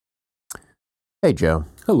Hey, Joe.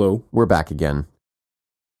 Hello. We're back again.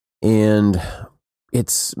 And we're in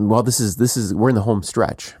the home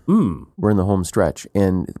stretch. We're in the home stretch.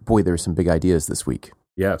 And boy, there's some big ideas this week.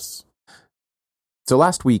 Yes. So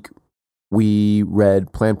last week, we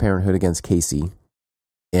read Planned Parenthood against Casey.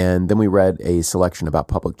 And then we read a selection about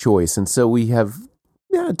public choice. And so we have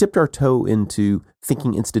dipped our toe into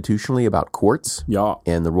thinking institutionally about courts. Yeah.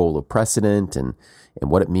 And the role of precedent and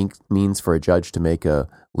what it means for a judge to make a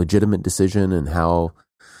legitimate decision, and how,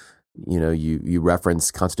 you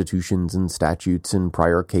reference constitutions and statutes and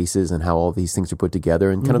prior cases and how all these things are put together,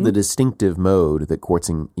 and kind of the distinctive mode that courts,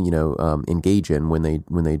 engage in when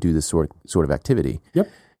they do this sort of activity. Yep.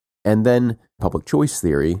 And then public choice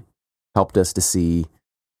theory helped us to see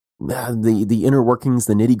the inner workings,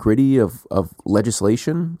 the nitty gritty of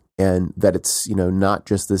legislation, and that it's, not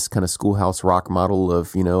just this kind of schoolhouse rock model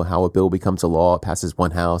of, how a bill becomes a law, it passes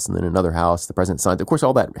one house and then another house, the president signs. Of course,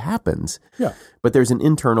 all that happens. Yeah. But there's an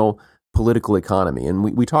internal political economy. And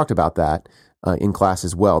we talked about that in class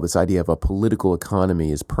as well. This idea of a political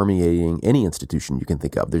economy is permeating any institution you can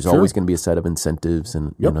think of. There's always going to be a set of incentives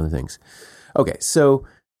and other things. Okay, so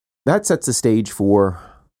that sets the stage for...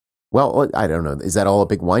 Well, I don't know. Is that all a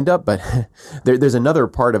big windup? But there's another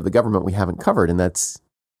part of the government we haven't covered, and that's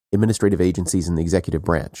administrative agencies in the executive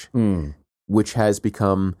branch, which has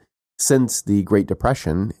become, since the Great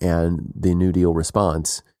Depression and the New Deal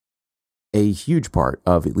response, a huge part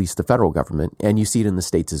of at least the federal government. And you see it in the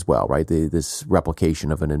states as well, right? This replication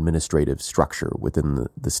of an administrative structure within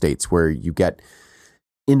the states, where you get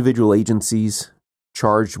individual agencies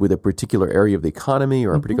charged with a particular area of the economy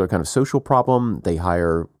or a particular kind of social problem. They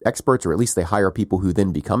hire experts, or at least they hire people who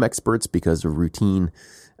then become experts because of routinely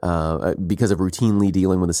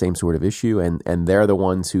dealing with the same sort of issue. And they're the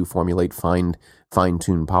ones who formulate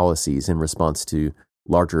fine-tuned policies in response to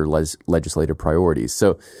larger legislative priorities.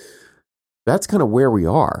 So that's kind of where we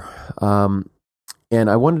are. And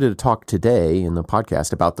I wanted to talk today in the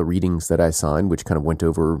podcast about the readings that I signed, which kind of went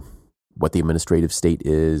over what the administrative state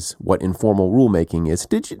is, what informal rulemaking is.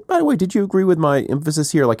 By the way, did you agree with my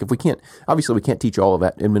emphasis here? Like, if we can't teach all of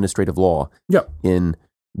that administrative law in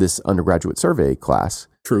this undergraduate survey class.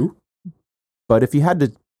 True. But if you had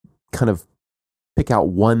to kind of pick out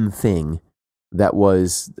one thing that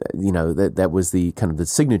was, that was the kind of the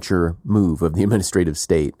signature move of the administrative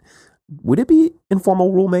state, would it be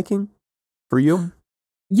informal rulemaking for you?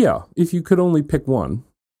 Yeah. If you could only pick one,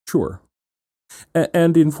 sure.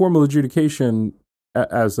 And informal adjudication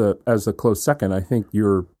as a close second. I think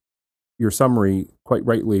your summary quite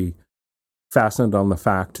rightly fastened on the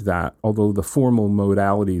fact that although the formal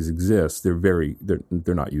modalities exist,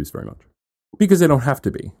 they're not used very much because they don't have to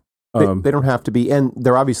be. They don't have to be, and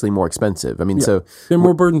they're obviously more expensive. I mean, so they're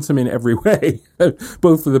more burdensome in every way,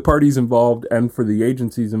 both for the parties involved and for the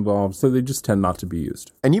agencies involved. So they just tend not to be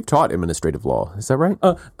used. And you've taught administrative law, is that right?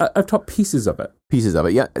 I've taught pieces of it.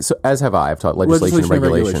 Yeah. So as have I. I've taught legislation and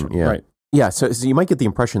regulation. Yeah. Right. Yeah. So you might get the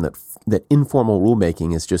impression that informal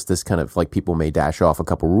rulemaking is just this kind of like people may dash off a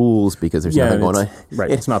couple rules because there's nothing going on. Right.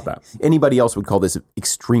 It's not that. Anybody else would call this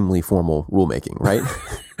extremely formal rulemaking, right?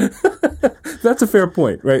 That's a fair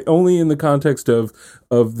point, right? Only in the context of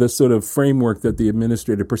the sort of framework that the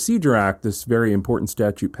Administrative Procedure Act, this very important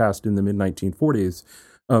statute passed in the mid-1940s,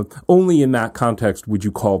 only in that context would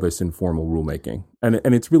you call this informal rulemaking. And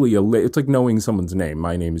it's really it's like knowing someone's name.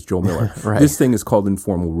 My name is Joe Miller. Right. This thing is called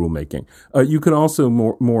informal rulemaking. You could also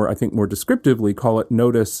more descriptively call it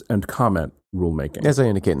notice and comment rulemaking. As I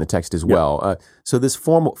indicate in the text as well. So this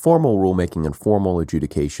formal rulemaking and formal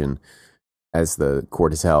adjudication, as the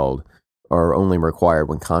court has held, are only required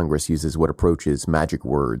when Congress uses what approaches magic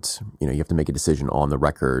words. You have to make a decision on the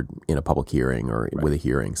record in a public hearing or with a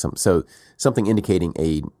hearing. So something indicating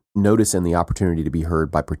a notice and the opportunity to be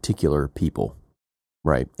heard by particular people,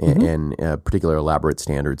 right? And particular elaborate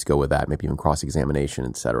standards go with that, maybe even cross-examination,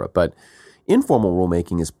 et cetera. But informal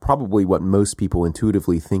rulemaking is probably what most people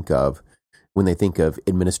intuitively think of when they think of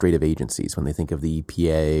administrative agencies, when they think of the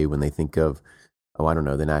EPA, when they think of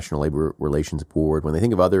the National Labor Relations Board, when they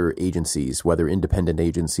think of other agencies, whether independent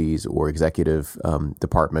agencies or executive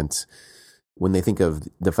departments, when they think of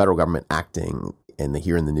the federal government acting and they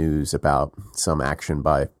hear in the news about some action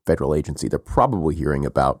by a federal agency, they're probably hearing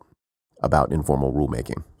about informal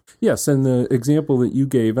rulemaking. Yes, and the example that you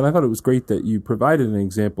gave, and I thought it was great that you provided an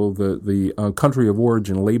example, the country of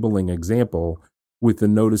origin labeling example with the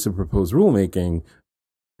notice of proposed rulemaking,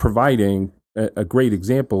 providing a great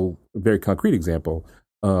example, a very concrete example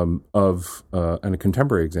and a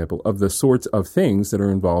contemporary example of the sorts of things that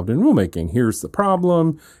are involved in rulemaking. Here's the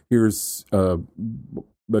problem. Here's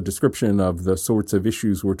a description of the sorts of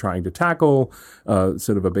issues we're trying to tackle,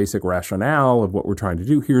 sort of a basic rationale of what we're trying to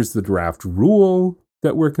do. Here's the draft rule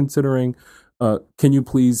that we're considering. Can you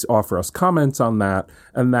please offer us comments on that?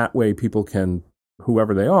 And that way people can,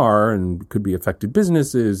 whoever they are, and it could be affected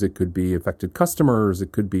businesses, it could be affected customers,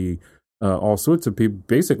 it could be all sorts of people,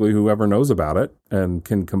 basically whoever knows about it and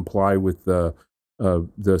can comply with the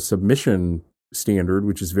submission standard,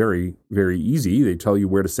 which is very, very easy. They tell you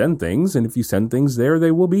where to send things, and if you send things there,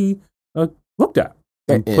 they will be looked at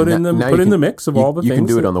and put in the mix of all the things. You can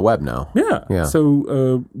do it on the web now. Yeah.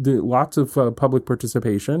 So lots of public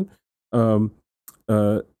participation,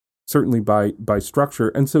 certainly by structure,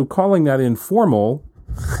 and so calling that informal,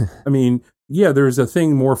 I mean, yeah, there's a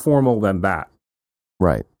thing more formal than that.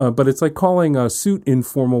 Right. But it's like calling a suit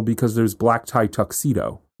informal because there's black tie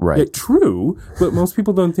tuxedo. Right. Yeah, true, but most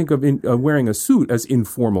people don't think of wearing a suit as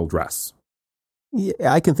informal dress.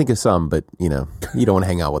 Yeah, I can think of some, but you don't want to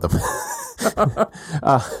hang out with them.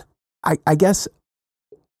 I guess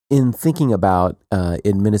in thinking about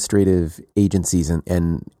administrative agencies and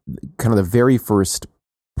kind of the very first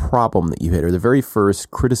problem that you hit, or the very first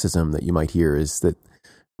criticism that you might hear, is that,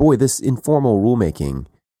 boy, this informal rulemaking,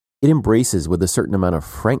 it embraces with a certain amount of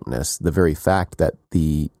frankness the very fact that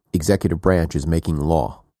the executive branch is making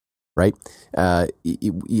law. Right?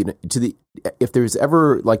 If there's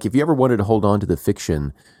ever, like, if you ever wanted to hold on to the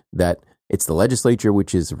fiction that it's the legislature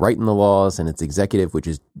which is writing the laws and it's executive which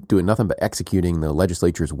is doing nothing but executing the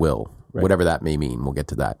legislature's will, right, whatever that may mean, we'll get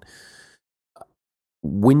to that.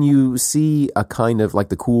 When you see a kind of like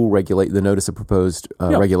the notice of proposed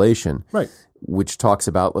regulation, right, which talks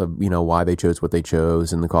about why they chose what they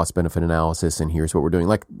chose and the cost benefit analysis, and here's what we're doing.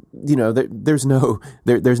 Like, there's no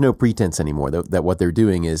pretense anymore that what they're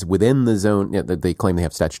doing is within the zone. That they claim they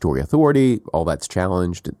have statutory authority. All that's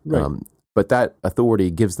challenged, right. But that authority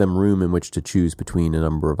gives them room in which to choose between a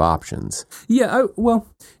number of options. Yeah, well,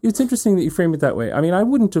 it's interesting that you frame it that way. I mean, I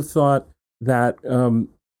wouldn't have thought that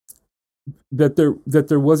that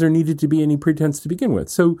there was or needed to be any pretense to begin with.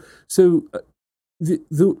 So.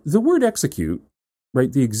 The word execute,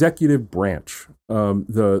 right? The executive branch,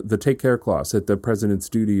 the take care clause that the president's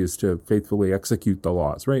duty is to faithfully execute the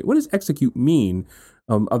laws, right? What does execute mean,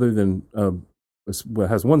 other than it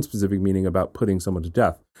has one specific meaning about putting someone to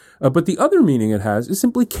death, but the other meaning it has is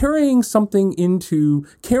simply carrying a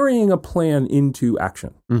plan into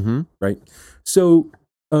action, mm-hmm. right? So.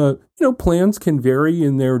 Plans can vary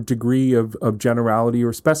in their degree of generality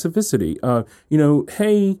or specificity.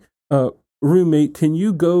 Hey, roommate, can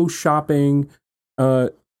you go shopping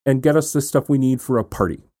and get us the stuff we need for a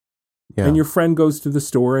party? Yeah. And your friend goes to the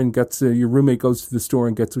store and your roommate goes to the store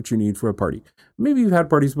and gets what you need for a party. Maybe you've had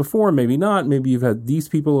parties before, maybe not. Maybe you've had these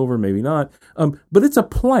people over, maybe not. But it's a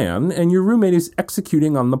plan, and your roommate is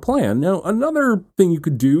executing on the plan. Now, another thing you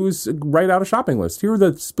could do is write out a shopping list. Here are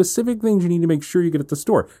the specific things you need to make sure you get at the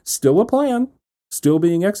store. Still a plan, still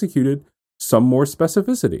being executed, some more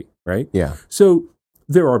specificity, right? Yeah. So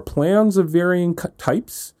there are plans of varying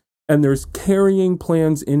types, and there's carrying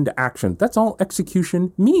plans into action. That's all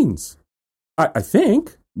execution means, I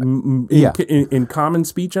think, in common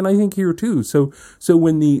speech, and I think here too. So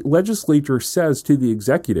when the legislature says to the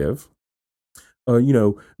executive,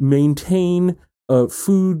 maintain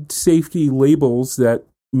food safety labels that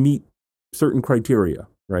meet certain criteria,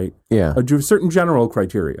 right? Yeah, certain general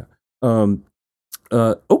criteria.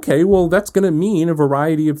 Okay, well, that's going to mean a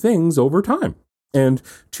variety of things over time. And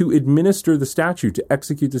to administer the statute, to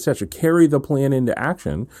execute the statute, carry the plan into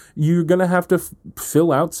action, you're going to have to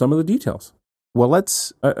fill out some of the details. Well,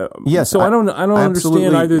 let's yes. So I don't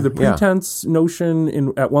understand either the pretense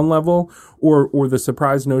notion at one level or the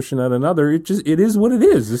surprise notion at another. It is what it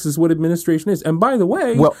is. This is what administration is. And by the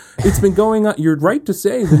way, it's been going on. You're right to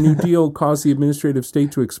say the New Deal caused the administrative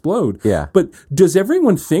state to explode. Yeah. But does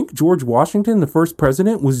everyone think George Washington, the first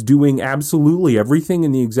president, was doing absolutely everything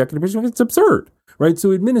in the executive branch? It's absurd, right?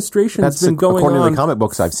 So administration has been going on. According to the comic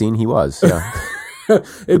books I've seen, he was. Yeah.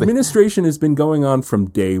 Administration has been going on from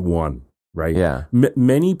day one. Right. Yeah.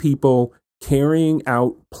 Many people carrying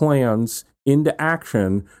out plans into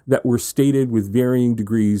action that were stated with varying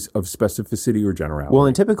degrees of specificity or generality. Well,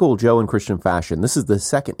 in typical Joe and Christian fashion, this is the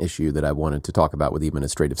second issue that I wanted to talk about with the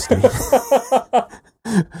administrative state.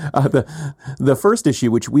 The first issue,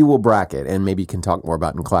 which we will bracket and maybe can talk more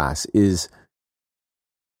about in class, is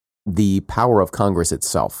the power of Congress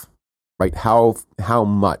itself. Right? How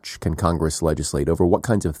much can Congress legislate over? What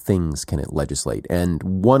kinds of things can it legislate? And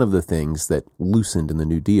one of the things that loosened in the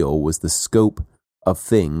New Deal was the scope of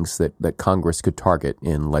things that Congress could target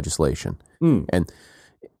in legislation. And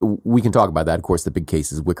we can talk about that. Of course, the big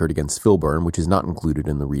case is Wickard against Filburn, which is not included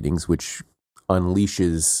in the readings, which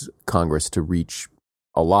unleashes Congress to reach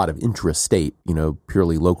a lot of intrastate,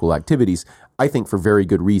 purely local activities, I think for very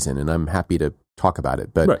good reason, and I'm happy to talk about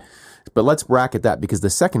it. But let's bracket that, because the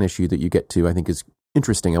second issue that you get to, I think, is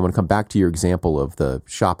interesting. I want to come back to your example of the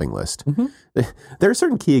shopping list. Mm-hmm. There are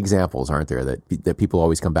certain key examples, aren't there, that people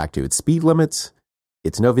always come back to. It's speed limits,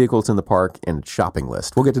 it's no vehicles in the park, and it's shopping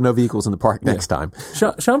list. We'll get to no vehicles in the park next time.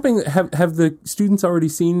 Shopping, have the students already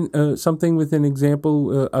seen something with an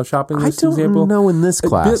example, a shopping list example? I don't know in this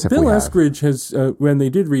class. Bill Eskridge has, when they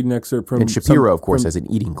did read an excerpt from... And Shapiro, of course, has an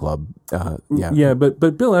eating club. Yeah, but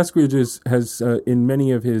Bill Eskridge has in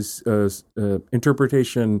many of his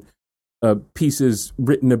interpretation pieces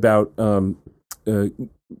written about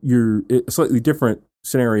your slightly different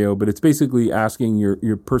scenario, but it's basically asking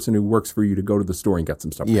your person who works for you to go to the store and get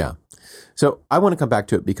some stuff. Yeah. So I want to come back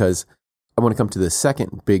to it because I want to come to the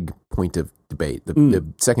second big point of debate, the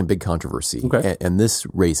second big controversy, and this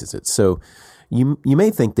raises it. So you may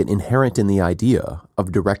think that inherent in the idea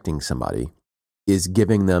of directing somebody is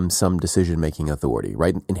giving them some decision-making authority,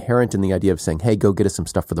 right? Inherent in the idea of saying, hey, go get us some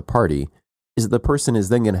stuff for the party, is that the person is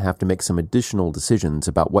then going to have to make some additional decisions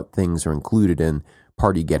about what things are included in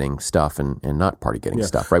party getting stuff and not party getting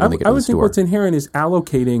stuff, right? When they get to the store. I would think what's inherent is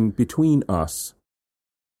allocating between us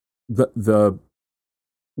the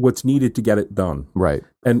what's needed to get it done. Right.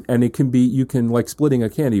 And it can be, you can, like splitting a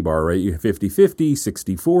candy bar, right? You have 50-50,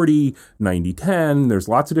 60-40, 90-10. There's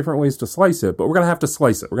lots of different ways to slice it, but we're going to have to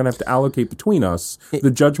slice it. We're going to have to allocate between us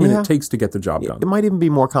the judgment it takes to get the job done. It might even be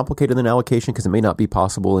more complicated than allocation because it may not be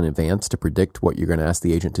possible in advance to predict what you're going to ask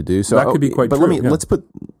the agent to do. So that could be quite true. But let's put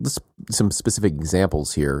some specific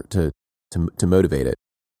examples here to motivate it.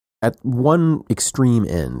 At one extreme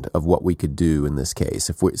end of what we could do in this case,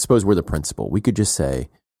 suppose we're the principal, we could just say,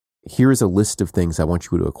 here's a list of things I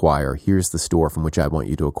want you to acquire. Here's the store from which I want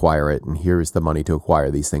you to acquire it. And here's the money to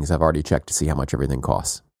acquire these things. I've already checked to see how much everything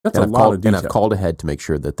costs. That's a lot of detail. And I've called ahead to make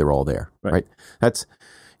sure that they're all there. Right?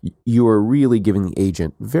 You are really giving the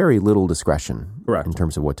agent very little discretion in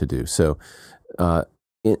terms of what to do. So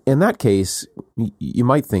in that case, you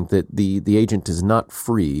might think that the agent is not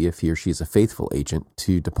free, if he or she is a faithful agent,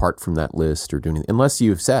 to depart from that list or do anything, unless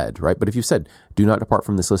you've said, right? But if you've said, do not depart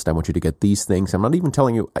from this list, I want you to get these things. I'm not even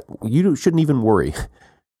telling you, you shouldn't even worry.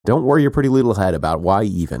 Don't worry your pretty little head about why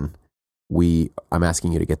I'm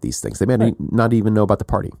asking you to get these things. They may not even know about the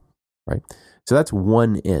party, right? So that's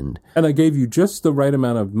one end. And I gave you just the right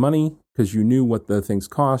amount of money because you knew what the things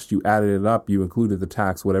cost. You added it up. You included the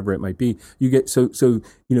tax, whatever it might be. You get so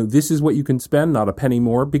this is what you can spend, not a penny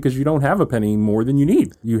more, because you don't have a penny more than you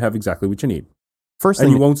need. You have exactly what you need.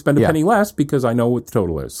 And you won't spend a penny less because I know what the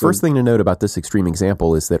total is. So, first thing to note about this extreme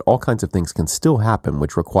example is that all kinds of things can still happen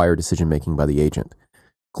which require decision making by the agent,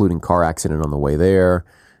 including car accident on the way there.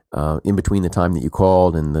 In between the time that you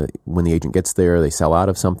called and when the agent gets there, they sell out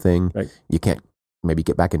of something. Right. You can't maybe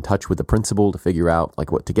get back in touch with the principal to figure out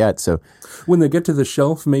like what to get. So when they get to the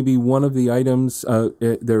shelf, maybe one of the items,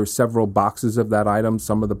 there are several boxes of that item.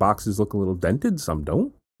 Some of the boxes look a little dented, some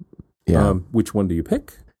don't. Yeah. Which one do you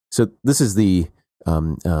pick? So this is the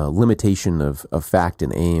limitation of fact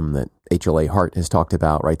and aim that HLA Hart has talked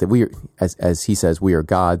about, right? That we are, as he says, we are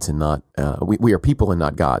gods and not we are people and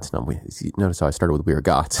not gods. Now, notice how I started with we are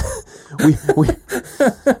gods.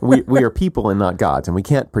 we are people and not gods, and we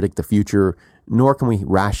can't predict the future, nor can we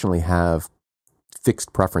rationally have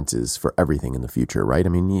fixed preferences for everything in the future, right? I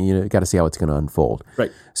mean, you got to see how it's going to unfold,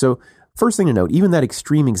 right? So. First thing to note, even that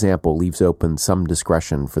extreme example leaves open some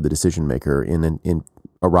discretion for the decision maker in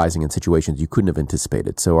arising in situations you couldn't have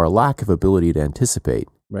anticipated. So our lack of ability to anticipate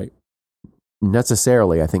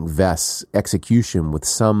necessarily, I think, vests execution with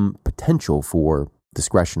some potential for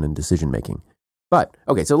discretion and decision making. But,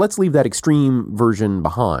 okay, so let's leave that extreme version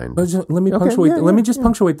behind. But let me punctuate. Let me just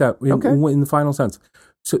punctuate that in the final sense.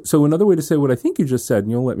 So another way to say what I think you just said,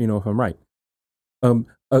 and you'll let me know if I'm right.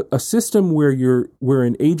 A system where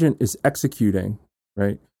an agent is executing,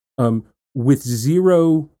 right, with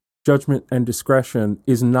zero judgment and discretion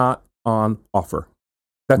is not on offer.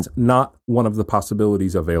 That's not one of the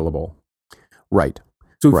possibilities available. Right.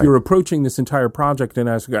 So if you're approaching this entire project and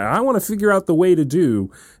asking, I want to figure out the way to do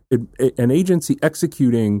an agency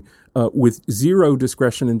executing with zero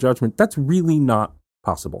discretion and judgment, that's really not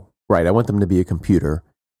possible. Right. I want them to be a computer,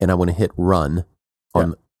 and I want to hit run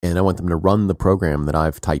and I want them to run the program that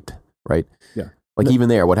I've typed, right? Yeah. Like even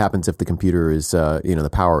there, what happens if the computer is, the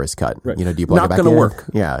power is cut? Right. Do you plug it back in? Not going to work.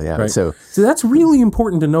 Yeah. Right? So that's really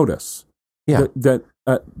important to notice. Yeah.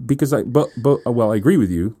 Because I agree with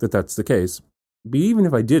you that that's the case. But even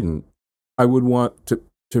if I didn't, I would want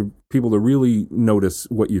to people to really notice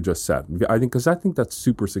what you just said. Because I think that's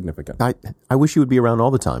super significant. I wish you would be around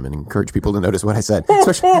all the time and encourage people to notice what I said,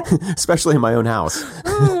 especially in my own house.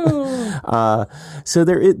 So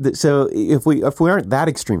if we aren't that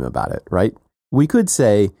extreme about it, right? We could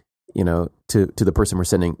say, to the person we're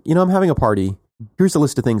sending, I'm having a party. Here's a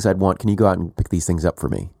list of things I'd want. Can you go out and pick these things up for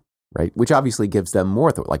me? Right. Which obviously gives them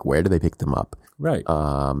more thought. Like, where do they pick them up? Right.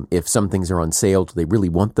 If some things are on sale, do they really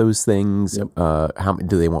want those things? Yep. How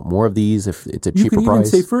do they want more of these if it's a cheaper price? You can even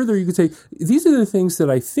say further. You could say, these are the things that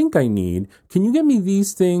I think I need. Can you get me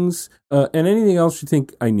these things and anything else you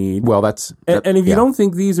think I need? Well, and if you don't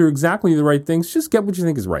think these are exactly the right things, just get what you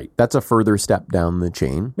think is right. That's a further step down the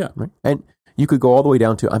chain. Yeah. Right? And you could go all the way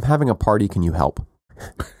down to, I'm having a party. Can you help?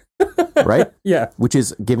 Right? Yeah. Which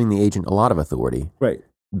is giving the agent a lot of authority. Right.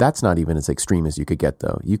 That's not even as extreme as you could get,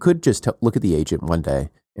 though. You could just look at the agent one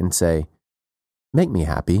day and say, make me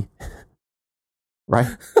happy,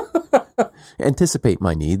 right? Anticipate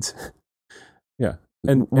my needs. Yeah.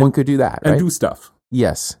 And one could do that, and right? do stuff.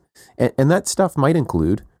 Yes. And that stuff might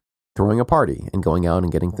include throwing a party and going out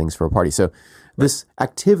and getting things for a party. So this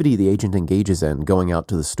activity the agent engages in, going out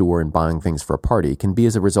to the store and buying things for a party, can be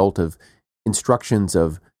as a result of instructions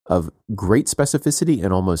of great specificity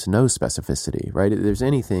and almost no specificity, right? There's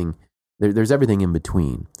everything in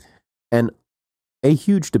between. And a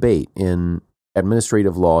huge debate in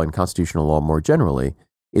administrative law and constitutional law more generally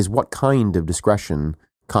is what kind of discretion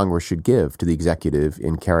Congress should give to the executive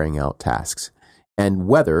in carrying out tasks. And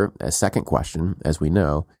whether, a second question, as we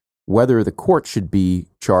know, whether the court should be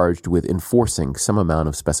charged with enforcing some amount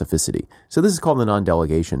of specificity. So this is called the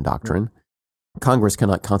non-delegation doctrine. Congress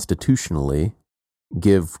cannot constitutionally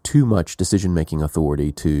give too much decision-making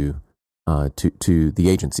authority to the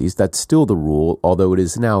agencies. That's still the rule, although it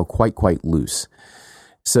is now quite loose.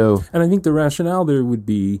 So, and I think the rationale there would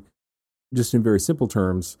be, just in very simple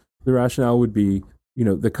terms, the rationale would be,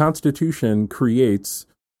 the Constitution creates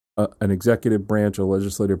an executive branch, a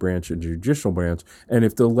legislative branch, a judicial branch, and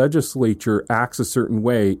if the legislature acts a certain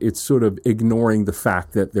way, it's sort of ignoring the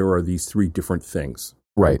fact that there are these three different things.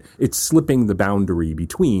 Right. It's slipping the boundary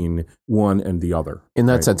between one and the other. In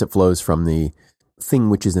that sense, it flows from the thing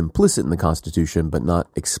which is implicit in the Constitution but not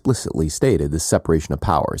explicitly stated, the separation of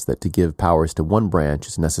powers, that to give powers to one branch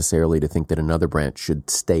is necessarily to think that another branch should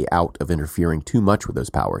stay out of interfering too much with those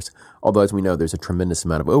powers. Although, as we know, there's a tremendous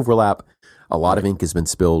amount of overlap. A lot of ink has been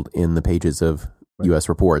spilled in the pages of U.S.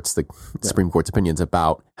 reports, the Supreme Court's opinions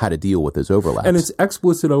about how to deal with those overlaps. And it's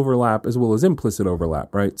explicit overlap as well as implicit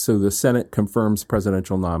overlap, right? So the Senate confirms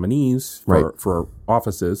presidential nominees for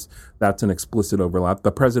offices. That's an explicit overlap.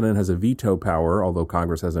 The president has a veto power, although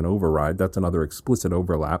Congress has an override. That's another explicit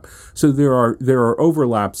overlap. So there are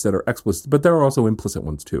overlaps that are explicit, but there are also implicit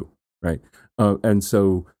ones too, right? And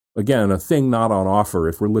so, again, a thing not on offer,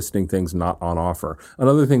 if we're listing things not on offer.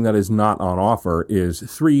 Another thing that is not on offer is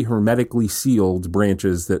three hermetically sealed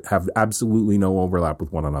branches that have absolutely no overlap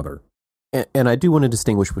with one another. And I do want to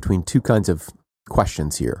distinguish between two kinds of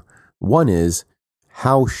questions here. One is,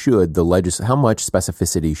 how much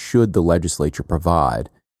specificity should the legislature provide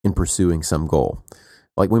in pursuing some goal?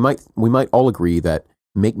 Like, we might all agree that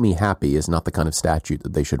make me happy is not the kind of statute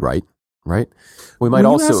that they should write. Right. We might when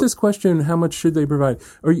also you ask this question. How much should they provide?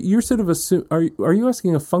 Are you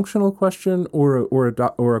asking a functional question or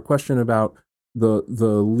a question about the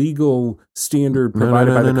legal standard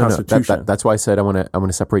provided by the Constitution? No. That's why I said I want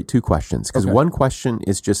to separate two questions, because one question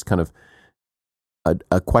is just kind of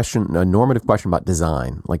a normative question about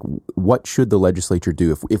design. Like, what should the legislature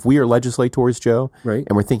do? If we are legislators, Joe, right,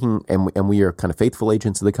 and we're thinking, and we are kind of faithful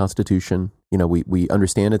agents of the Constitution, we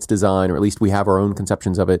understand its design, or at least we have our own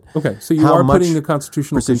conceptions of it. Okay, so you are putting the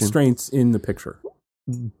constitutional constraints in the picture.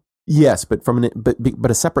 Yes, but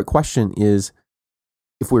but a separate question is,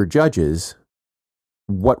 if we're judges,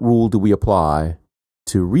 what rule do we apply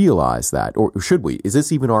to realize that, or should we? Is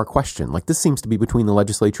this even our question? Like, this seems to be between the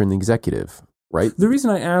legislature and the executive. Right. The reason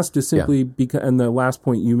I asked is simply because, and the last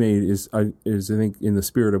point you made is I think in the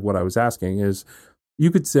spirit of what I was asking, is you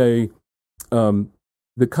could say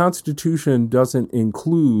the Constitution doesn't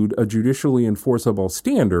include a judicially enforceable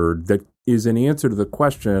standard that is an answer to the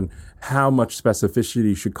question, how much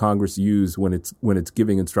specificity should Congress use when it's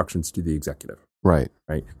giving instructions to the executive? Right.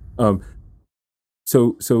 Right.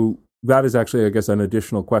 So that is actually, I guess, an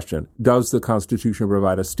additional question. Does the Constitution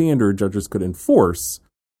provide a standard judges could enforce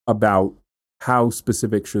about how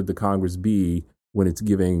specific should the Congress be when it's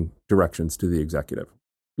giving directions to the executive?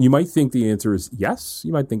 You might think the answer is yes.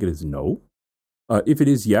 You might think it is no. If it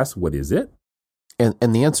is yes, what is it? And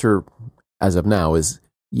the answer, as of now, is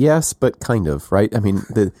Yes, but kind of, right? I mean,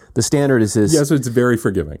 the standard is this. Yeah, so it's very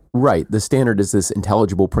forgiving. Right. The standard is this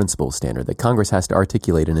intelligible principle standard that Congress has to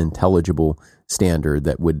articulate an intelligible standard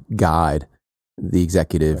that would guide the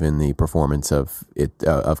executive in the performance of it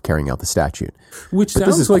of carrying out the statute. Which but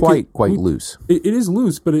sounds this is like quite loose. It is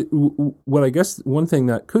loose, but what I guess one thing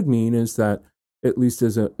that could mean is that, at least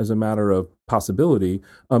as a matter of possibility,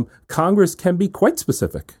 Congress can be quite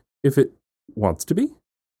specific if it wants to be,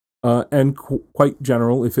 and quite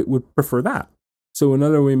general if it would prefer that. So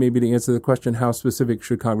another way maybe to answer the question, how specific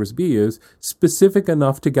should Congress be, is specific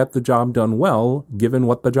enough to get the job done well, given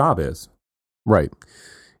what the job is. Right.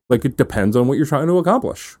 Like, it depends on what you're trying to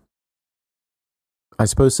accomplish. I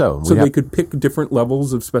suppose so. So they could pick different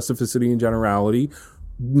levels of specificity and generality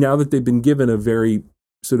now that they've been given a very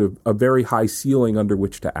high ceiling under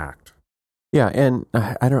which to act. Yeah, and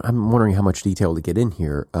I'm wondering how much detail to get in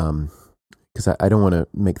here, because I don't want to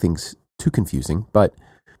make things too confusing. But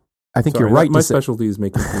I think you're right. My specialty is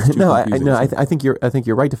making things too confusing. I think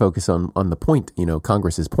you're right to focus on the point.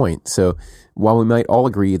 Congress's point. So while we might all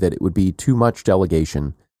agree that it would be too much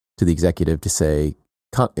delegation to the executive to say,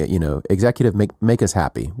 executive, make us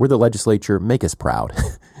happy. We're the legislature, make us proud.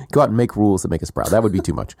 Go out and make rules that make us proud. That would be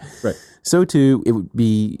too much. Right. So too, it would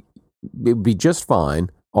be just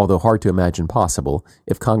fine, although hard to imagine possible,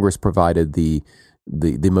 if Congress provided the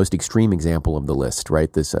most extreme example of the list.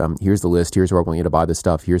 Right. This here's the list. Here's where I want you to buy this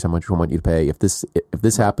stuff. Here's how much we want you to pay. If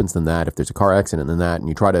this happens, then that. If there's a car accident, then that. And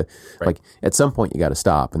you try to at some point you got to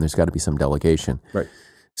stop, and there's got to be some delegation. Right.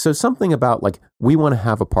 So something about we want to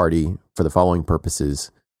have a party for the following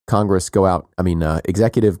purposes. Congress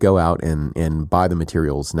executive go out and buy the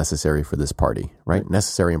materials necessary for this party, right?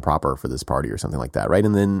 Necessary and proper for this party or something like that, right?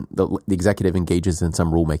 And then the executive engages in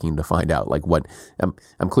some rulemaking to find out what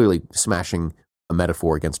I'm clearly smashing a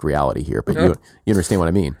metaphor against reality here, but you understand what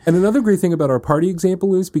I mean. And another great thing about our party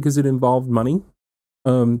example is because it involved money.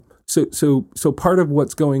 So part of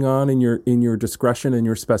what's going on in your discretion and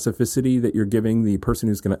your specificity that you're giving the person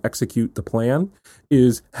who's going to execute the plan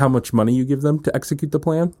is how much money you give them to execute the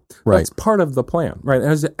plan. Right. That's part of the plan, right?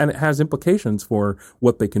 It has implications for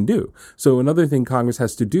what they can do. So another thing Congress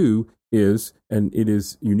has to do is, and it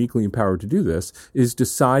is uniquely empowered to do this, is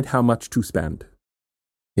decide how much to spend.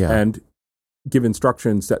 Yeah. And give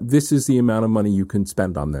instructions that this is the amount of money you can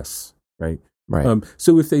spend on this, right? Right.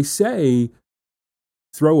 So if they say,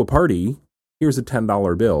 throw a party, here's a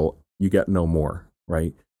 $10 bill, you get no more,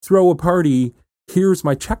 right? Throw a party, here's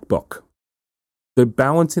my checkbook. The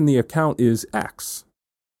balance in the account is X.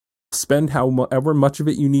 Spend however much of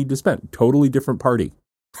it you need to spend. Totally different party,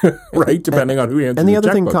 right? Depending on who answers the checkbook. And the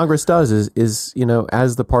other thing Congress does is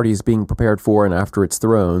as the party is being prepared for and after it's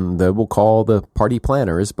thrown, they will call the party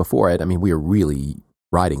planners before it. I mean, we are really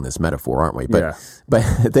riding this metaphor, aren't we? But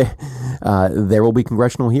there will be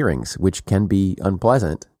congressional hearings, which can be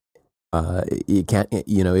unpleasant. You can't,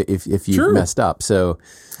 if you've messed up. So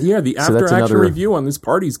the after-action review on this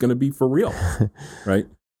party is going to be for real, right?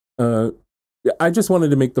 I just wanted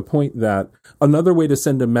to make the point that another way to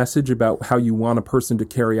send a message about how you want a person to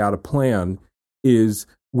carry out a plan is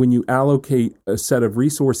when you allocate a set of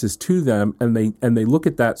resources to them, and they look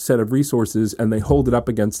at that set of resources and they hold it up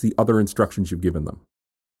against the other instructions you've given them.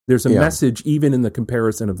 There's a message even in the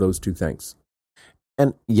comparison of those two things.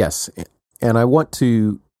 And yes, and I want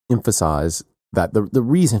to emphasize that the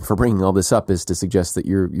reason for bringing all this up is to suggest that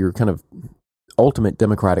your kind of ultimate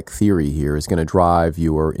democratic theory here is going to drive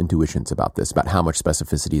your intuitions about this, about how much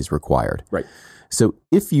specificity is required. Right. So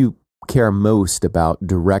if you care most about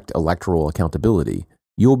direct electoral accountability,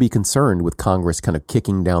 you'll be concerned with Congress kind of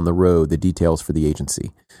kicking down the road the details for the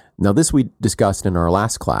agency. Now, this we discussed in our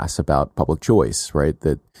last class about public choice, right?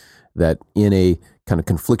 That in a kind of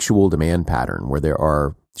conflictual demand pattern where there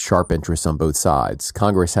are sharp interests on both sides,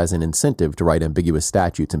 Congress has an incentive to write ambiguous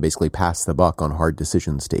statutes and basically pass the buck on hard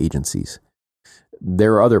decisions to agencies.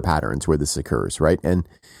 There are other patterns where this occurs, right? And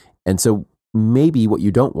so maybe what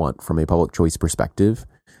you don't want from a public choice perspective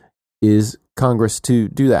is Congress to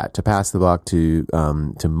do that, to pass the buck, to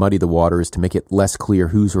muddy the waters, to make it less clear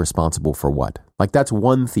who's responsible for what. Like, that's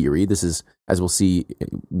one theory. This is, as we'll see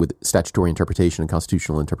with statutory interpretation and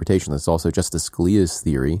constitutional interpretation, that's also Justice Scalia's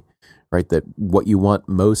theory, right? That what you want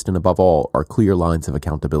most and above all are clear lines of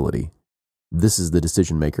accountability. This is the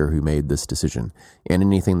decision maker who made this decision. And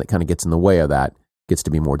anything that kind of gets in the way of that gets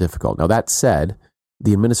to be more difficult. Now, that said,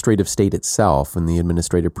 the administrative state itself and the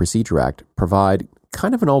Administrative Procedure Act provide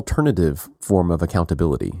kind of an alternative form of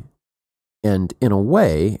accountability. And in a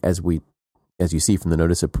way, as you see from the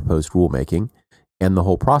notice of proposed rulemaking and the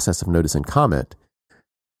whole process of notice and comment,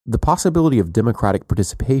 the possibility of democratic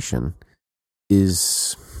participation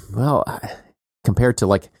is, well, compared to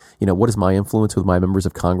what is my influence with my members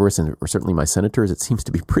of Congress or certainly my senators, it seems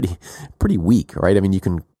to be pretty weak, right? I mean, you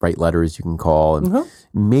can write letters, you can call, and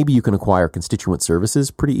maybe you can acquire constituent services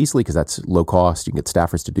pretty easily because that's low cost. You can get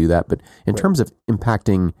staffers to do that. But in terms of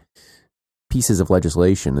impacting pieces of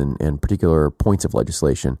legislation and particular points of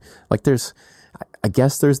legislation, I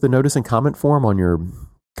guess there's the notice and comment form on your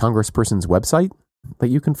congressperson's website that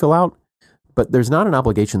you can fill out. But there's not an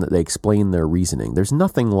obligation that they explain their reasoning. There's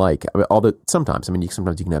nothing although sometimes you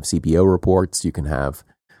can have CBO reports, you can have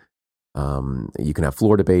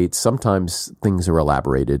floor debates. Sometimes things are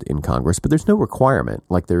elaborated in Congress, but there's no requirement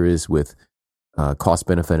like there is with cost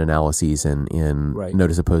benefit analyses and in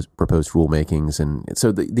notice of proposed rulemakings. And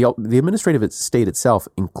so the administrative state itself,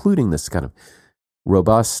 including this kind of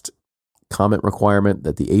robust comment requirement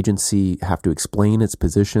that the agency have to explain its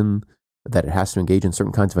position, that it has to engage in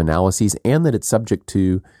certain kinds of analyses, and that it's subject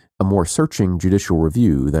to a more searching judicial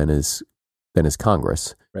review than is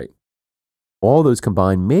Congress. Right. All those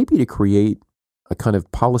combine maybe to create a kind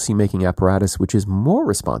of policymaking apparatus which is more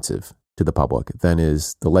responsive to the public than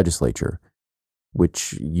is the legislature,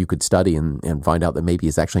 which you could study and find out that maybe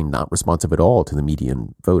is actually not responsive at all to the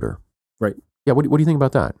median voter. Right. Yeah. What do you think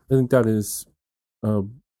about that? I think that is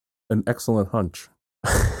an excellent hunch.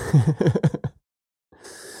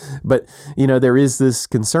 But, there is this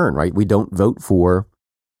concern, right? We don't vote for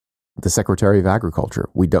the Secretary of Agriculture.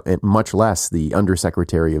 We don't, much less the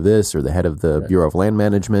undersecretary of this or the head of the Bureau of Land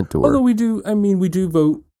Management. Although we do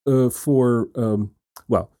vote for,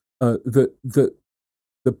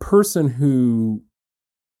 the person who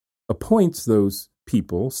appoints those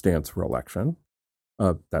people stands for election.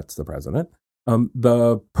 That's the president.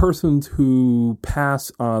 The persons who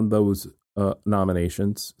pass on those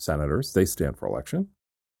nominations, senators, they stand for election.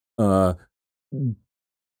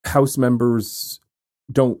 House members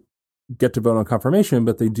don't get to vote on confirmation,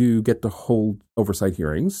 but they do get to hold oversight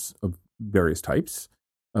hearings of various types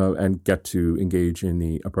and get to engage in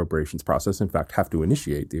the appropriations process. In fact, have to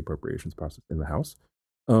initiate the appropriations process in the House.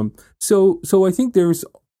 So I think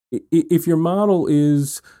if your model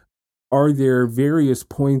is, are there various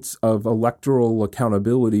points of electoral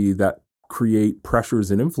accountability that create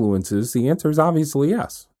pressures and influences? The answer is obviously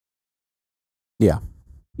yes. Yeah.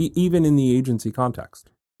 Even in the agency context,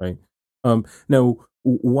 right? Now,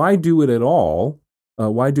 why do it at all?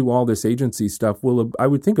 Why do all this agency stuff? Well, I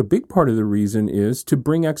would think a big part of the reason is to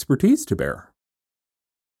bring expertise to bear.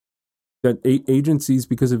 That agencies,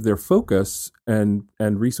 because of their focus and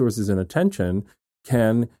resources and attention,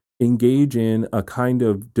 can engage in a kind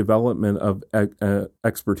of development of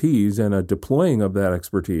expertise and a deploying of that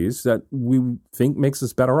expertise that we think makes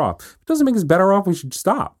us better off. If it doesn't make us better off, we should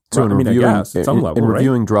stop. So I guess at some level, in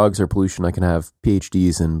reviewing drugs or pollution, I can have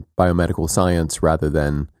PhDs in biomedical science rather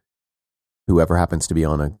than whoever happens to be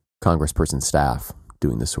on a congressperson's staff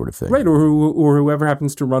doing this sort of thing. Right, or whoever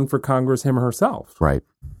happens to run for Congress, him or herself. Right.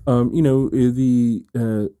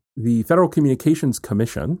 The Federal Communications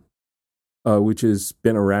Commission, which has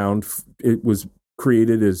been around, it was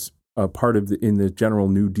created as a part of in the general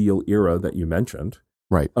New Deal era that you mentioned.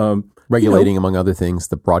 Right. Regulating, among other things,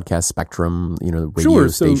 the broadcast spectrum, radio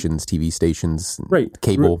stations, TV stations,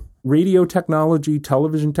 cable. Radio technology,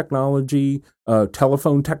 television technology,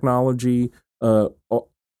 telephone technology,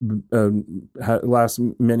 last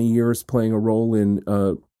many years playing a role in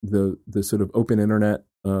the sort of open internet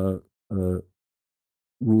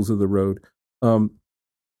rules of the road.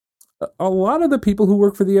 A lot of the people who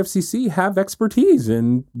work for the FCC have expertise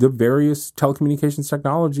in the various telecommunications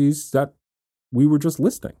technologies that we were just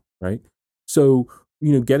listing, right? So,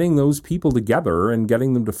 getting those people together and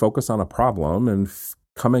getting them to focus on a problem and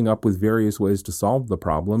coming up with various ways to solve the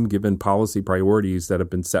problem, given policy priorities that have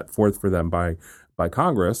been set forth for them by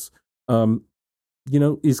Congress,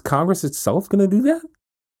 is Congress itself going to do that?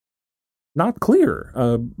 Not clear,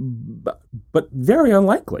 but very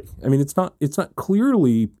unlikely. I mean, it's not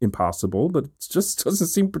clearly impossible, but it just doesn't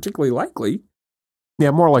seem particularly likely.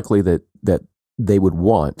 Yeah, more likely that they would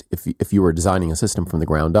want, if you were designing a system from the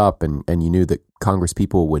ground up and you knew that Congress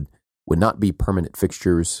people would not be permanent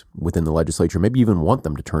fixtures within the legislature, maybe even want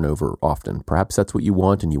them to turn over often. Perhaps that's what you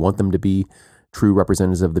want, and you want them to be true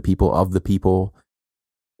representatives of the people.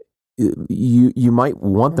 You might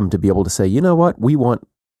want them to be able to say, you know what, we want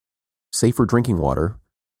safer drinking water,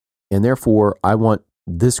 and therefore I want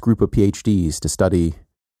this group of PhDs to study,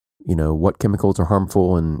 what chemicals are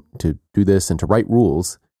harmful and to do this and to write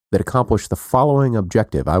rules that accomplish the following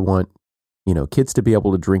objective. I want, kids to be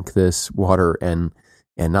able to drink this water and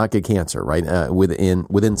not get cancer, right?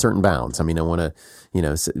 Within certain bounds. I mean, I want to,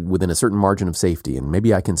 within a certain margin of safety, and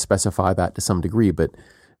maybe I can specify that to some degree, but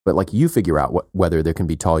but like you figure out whether there can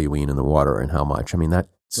be toluene in the water and how much. I mean, that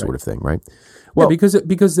sort of thing, right? Well,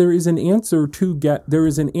 because there is an answer to get. There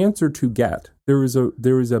is an answer to get. There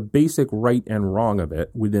is a basic right and wrong of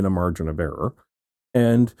it within a margin of error,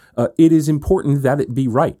 and it is important that it be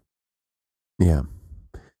right. Yeah.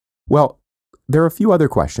 Well, there are a few other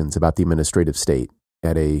questions about the administrative state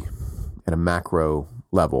at a macro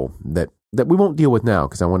level that we won't deal with now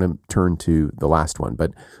because I want to turn to the last one.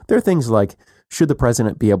 But there are things like, should the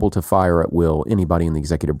president be able to fire at will anybody in the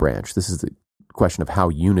executive branch? This is the question of how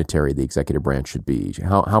unitary the executive branch should be.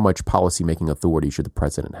 How much policymaking authority should the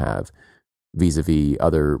president have vis-a-vis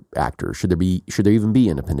other actors? Should there even be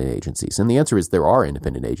independent agencies? And the answer is there are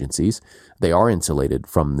independent agencies. They are insulated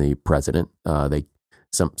from the president.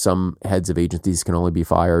 Some heads of agencies can only be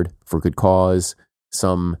fired for good cause.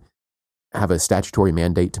 Some have a statutory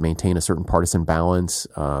mandate to maintain a certain partisan balance.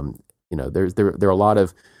 There are a lot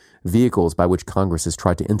of vehicles by which Congress has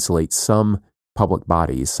tried to insulate some public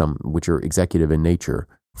bodies, some which are executive in nature,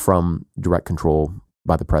 from direct control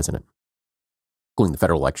by the president, including the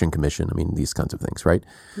Federal Election Commission. I mean, these kinds of things, right?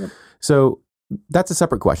 Yep. So that's a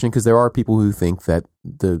separate question because there are people who think that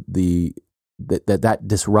that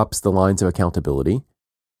disrupts the lines of accountability,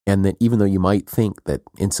 and that even though you might think that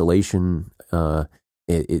insulation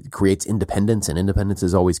it creates independence, and independence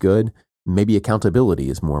is always good, maybe accountability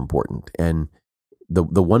is more important. And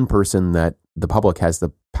the one person that the public has the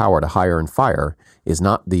power to hire and fire is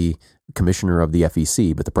not the commissioner of the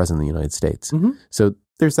FEC, but the president of the United States. Mm-hmm. So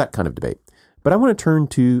there's that kind of debate. But I want to turn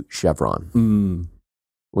to Chevron,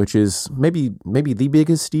 which is maybe the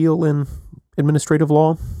biggest deal in administrative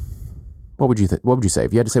law. What would you say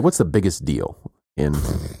if you had to say what's the biggest deal in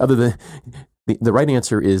other than the right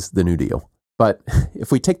answer is the New Deal? But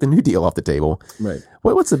if we take the New Deal off the table, right?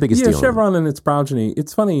 What's the biggest deal? Chevron and its progeny.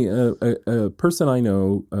 It's funny. A person I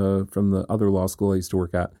know from the other law school I used to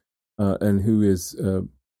work at, and who is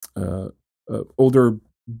older,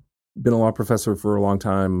 been a law professor for a long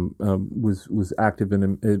time, was active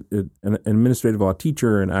in an administrative law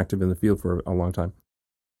teacher and active in the field for a long time.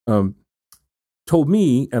 Told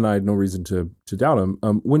me, and I had no reason to doubt him.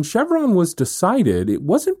 When Chevron was decided, it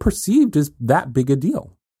wasn't perceived as that big a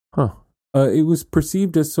deal. Huh. It was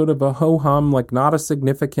perceived as sort of a ho-hum, like not a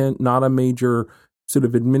significant, not a major sort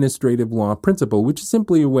of administrative law principle, which is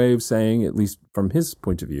simply a way of saying, at least from his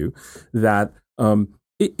point of view, that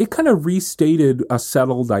it kind of restated a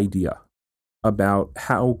settled idea about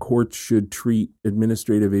how courts should treat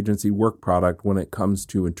administrative agency work product when it comes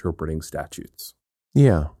to interpreting statutes.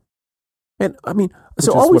 Yeah. And I mean,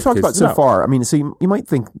 so all we've talked about so far, I mean, so you might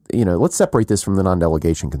think, let's separate this from the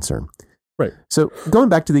non-delegation concern. Right. So going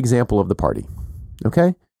back to the example of the party,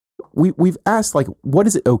 okay, we've asked, like, what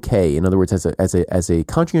is it okay? In other words, as a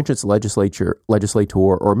conscientious legislator,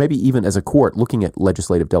 or maybe even as a court looking at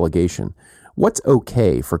legislative delegation, what's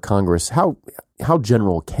okay for Congress? How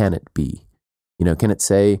general can it be? Can it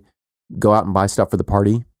say go out and buy stuff for the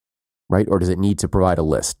party, right? Or does it need to provide a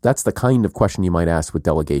list? That's the kind of question you might ask with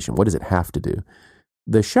delegation. What does it have to do?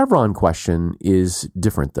 The Chevron question is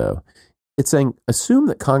different, though. It's saying, assume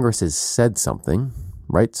that Congress has said something,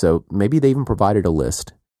 right? So maybe they even provided a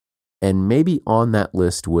list, and maybe on that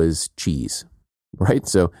list was cheese, right?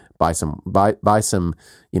 So buy some salsa,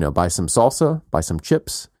 buy some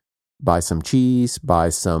chips, buy some cheese, buy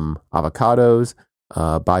some avocados,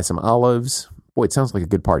 buy some olives. Boy, it sounds like a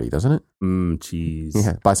good party, doesn't it? Cheese.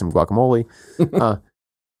 Yeah, buy some guacamole. And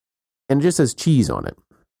it just says cheese on it.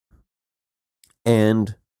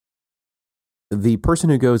 And the person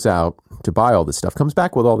who goes out to buy all this stuff comes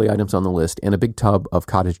back with all the items on the list and a big tub of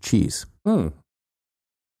cottage cheese.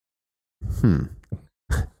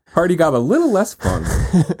 Party got a little less fun.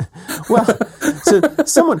 Well, so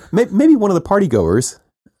someone, maybe one of the party goers,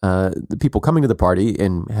 the people coming to the party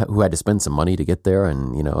and who had to spend some money to get there,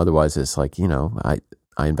 and otherwise it's like,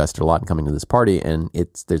 I invested a lot in coming to this party, and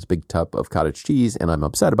there's a big tub of cottage cheese, and I'm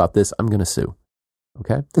upset about this. I'm going to sue.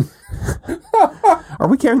 Okay. Are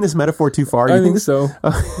we carrying this metaphor too far? I think so.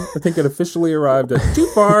 I think it officially arrived at too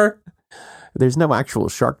far. There's no actual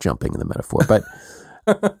shark jumping in the metaphor, but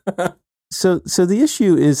so the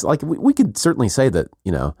issue is, like, we could certainly say that,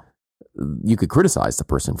 you could criticize the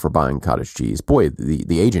person for buying cottage cheese. Boy,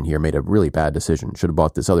 the agent here made a really bad decision. Should have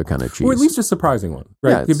bought this other kind of cheese. Or at least a surprising one,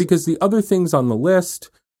 right? Yeah, because the other things on the list,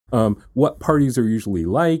 what parties are usually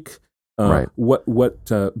like, right? But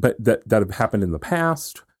that have happened in the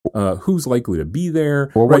past. who's likely to be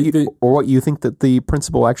there, or right? what you think that the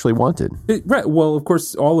principal actually wanted. Right. Well, of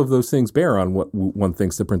course, all of those things bear on what one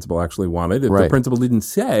thinks the principal actually wanted. If the principal didn't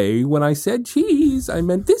say, when I said cheese, I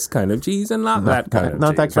meant this kind of cheese and not that kind of cheese.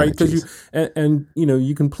 Not that kind of cheese. And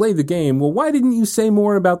you can play the game. Well, why didn't you say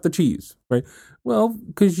more about the cheese? Right. Well,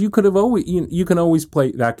 because you could have always, you can always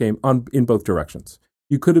play that game in both directions.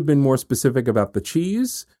 You could have been more specific about the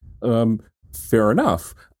cheese. Fair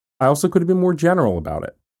enough. I also could have been more general about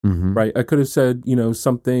it. Mm-hmm. Right. I could have said,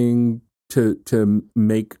 something to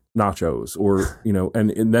make nachos or,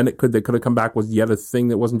 and then they could have come back with yet a thing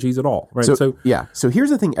that wasn't cheese at all. Right. So here's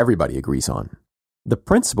the thing everybody agrees on. The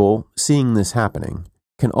principal, seeing this happening,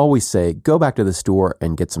 can always say, go back to the store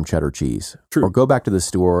and get some cheddar cheese. True. Or go back to the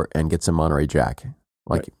store and get some Monterey Jack.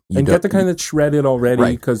 Like, and get the kind that's shredded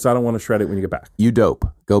already, because I don't want to shred it when you get back. You dope.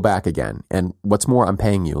 Go back again. And what's more, I'm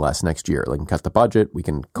paying you less next year. Like, cut the budget. We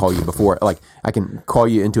can call you before. Like, I can call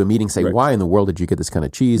you into a meeting, say, why in the world did you get this kind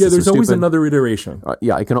of cheese? Yeah, there's always another iteration.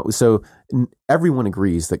 So everyone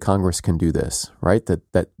agrees that Congress can do this, right?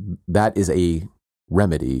 That is a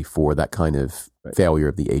remedy for that kind of failure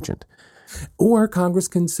of the agent. Or Congress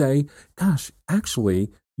can say, gosh,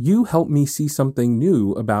 actually, you helped me see something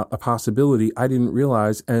new about a possibility I didn't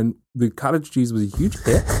realize, and the cottage cheese was a huge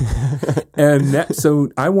hit. So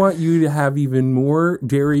I want you to have even more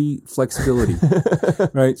dairy flexibility,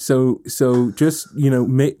 right? So just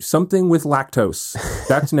make something with lactose.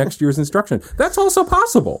 That's next year's instruction. That's also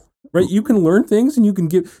possible, right? You can learn things, and you can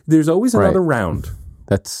give. There's always another round.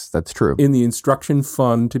 That's true In the instruction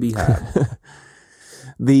fun to be had.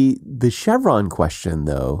 The Chevron question,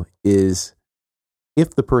 though, is.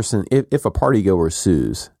 If a party goer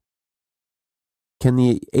sues, can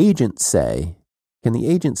the agent say,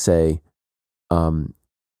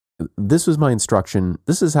 this was my instruction,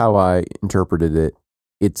 this is how I interpreted it,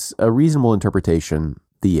 it's a reasonable interpretation,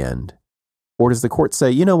 the end? Or does the court say,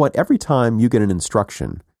 you know what, every time you get an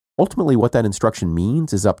instruction, ultimately what that instruction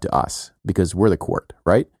means is up to us, because we're the court,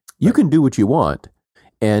 right? You can do what you want.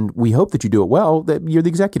 And we hope that you do it well, that you're the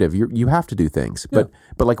executive. You have to do things. But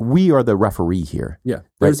like, we are the referee here. Yeah.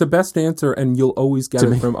 There's a best answer, and you'll always get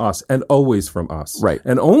it from us, and always from us. Right.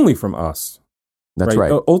 And only from us. That's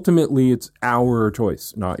right. Ultimately, it's our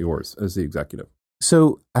choice, not yours, as the executive.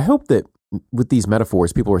 So I hope that with these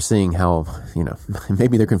metaphors, people are seeing how,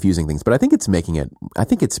 maybe they're confusing things, but I think it's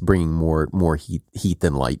bringing more heat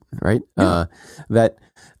than light, right? Yeah. That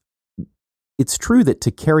it's true that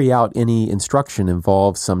to carry out any instruction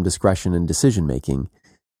involves some discretion and decision making.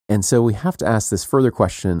 And so we have to ask this further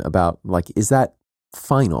question about, like, is that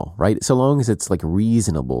final, right? So long as it's like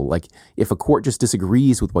reasonable. Like, if a court just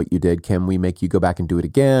disagrees with what you did, can we make you go back and do it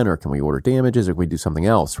again? Or can we order damages? Or can we do something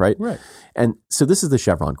else, right? Right. And so this is the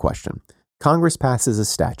Chevron question. Congress passes a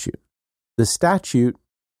statute. The statute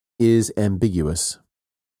is ambiguous.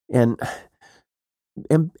 And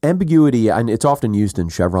ambiguity, and it's often used in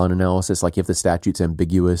Chevron analysis. Like, if the statute's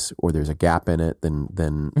ambiguous or there's a gap in it, then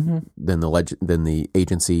the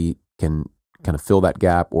agency can kind of fill that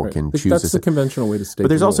gap or can choose. That's the conventional way to state. But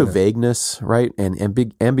there's also vagueness, right? And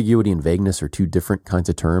ambiguity and vagueness are two different kinds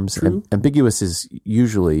of terms. Ambiguous is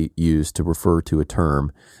usually used to refer to a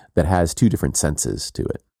term that has two different senses to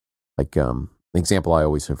it. Like, the example I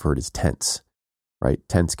always have heard is tense, right?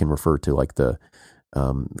 Tense can refer to like the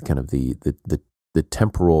kind of the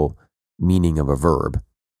temporal meaning of a verb,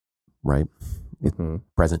 right?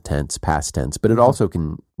 Present tense, past tense, but it also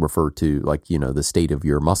can refer to, like, the state of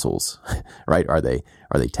your muscles, right? Are they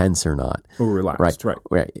tense or not? Or relaxed,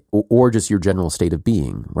 right. Or just your general state of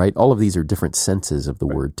being, right? All of these are different senses of the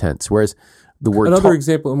word tense. Whereas the word another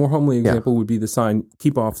example, a more homely example, would be the sign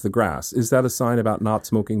 "Keep off the grass." Is that a sign about not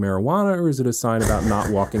smoking marijuana, or is it a sign about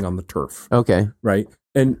not walking on the turf? Okay, right.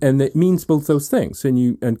 And it means both those things,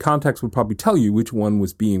 and context would probably tell you which one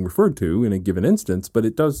was being referred to in a given instance. But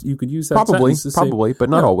it does, you could use that probably, say, but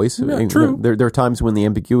not always. Yeah, true. There are times when the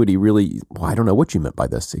ambiguity really, I don't know what you meant by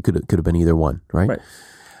this. It could have been either one, right?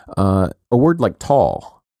 A word like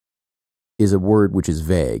tall is a word which is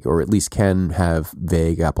vague, or at least can have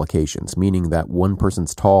vague applications, meaning that one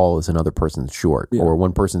person's tall is another person's short, or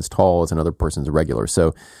one person's tall is another person's regular.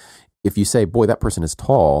 So if you say, boy, that person is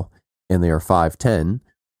tall, and they are 5'10",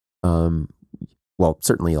 well,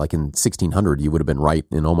 certainly like in 1600, you would have been right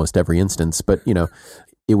in almost every instance, but,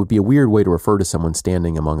 it would be a weird way to refer to someone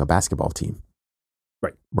standing among a basketball team.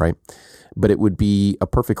 Right. But it would be a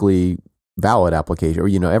perfectly valid application,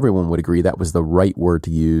 or, everyone would agree that was the right word to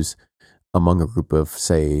use among a group of,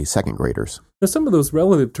 say, second graders. Now, some of those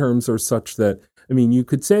relative terms are such that, you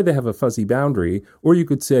could say they have a fuzzy boundary, or you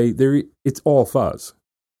could say it's all fuzz.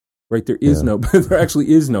 right? There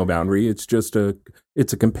actually is no boundary. It's just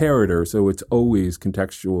it's a comparator, so it's always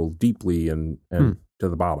contextual deeply and to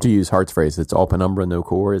the bottom. To use Hart's phrase, it's all penumbra, no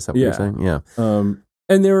core. Is that what you're saying? Yeah.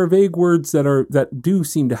 And there are vague words that do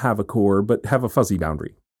seem to have a core, but have a fuzzy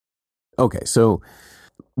boundary. Okay, so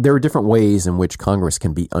there are different ways in which Congress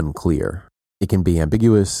can be unclear. It can be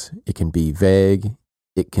ambiguous. It can be vague.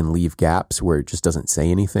 It can leave gaps where it just doesn't say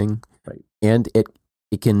anything. Right. And it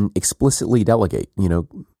can explicitly delegate,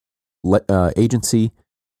 let agency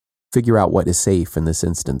figure out what is safe in this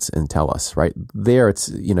instance and tell us, right? There, it's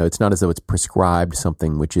not as though it's prescribed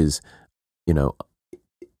something which is,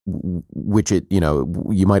 which it,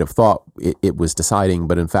 you might have thought it was deciding,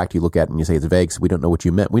 but in fact you look at it and you say it's vague, so we don't know what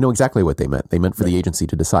you meant. We know exactly what they meant. They meant for the agency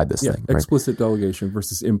to decide this thing. Right? Explicit delegation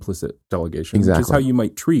versus implicit delegation, exactly. Which is how you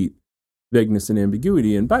might treat vagueness and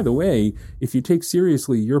ambiguity. And by the way, if you take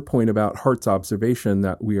seriously your point about Hart's observation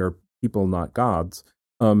that we are people, not gods,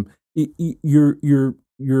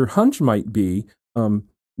 your hunch might be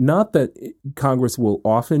not that Congress will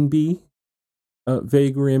often be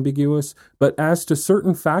vague or ambiguous, but as to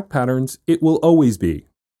certain fact patterns, it will always be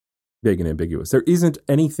vague and ambiguous. There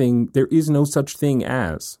is no such thing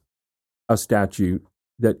as a statute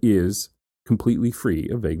that is completely free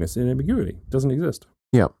of vagueness and ambiguity. It doesn't exist.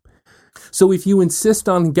 Yeah. So if you insist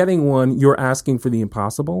on getting one, you're asking for the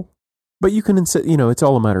impossible. But you can insist, it's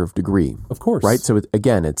all a matter of degree. Of course. Right? So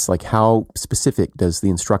again, it's like how specific does the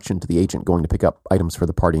instruction to the agent going to pick up items for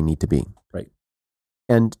the party need to be? Right.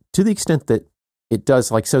 And to the extent that it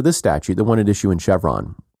does, so this statute, the one at issue in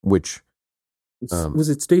Chevron, which... was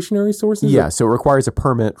it stationary sources? Yeah, so it requires a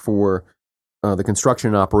permit for the construction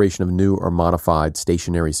and operation of new or modified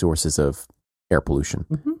stationary sources of air pollution.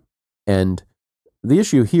 Mm-hmm. And the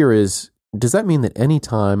issue here is, does that mean that any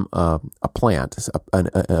time a plant,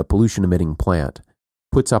 a pollution-emitting plant,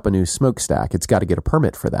 puts up a new smokestack, it's got to get a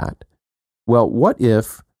permit for that? Well, what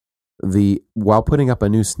if while putting up a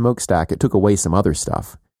new smokestack, it took away some other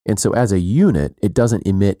stuff? And so as a unit, it doesn't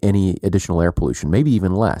emit any additional air pollution, maybe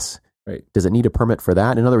even less. Right. Does it need a permit for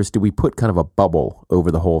that? In other words, do we put kind of a bubble over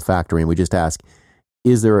the whole factory and we just ask,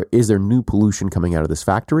 is there new pollution coming out of this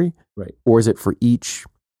factory? Right. Or is it for each,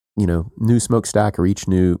 new smokestack or each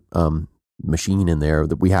new machine in there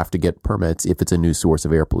that we have to get permits if it's a new source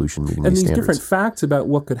of air pollution meeting these standards? Different facts about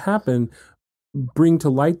what could happen bring to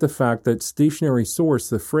light the fact that stationary source,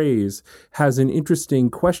 the phrase, has an interesting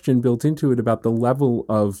question built into it about the level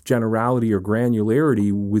of generality or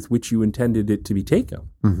granularity with which you intended it to be taken,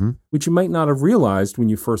 which you might not have realized when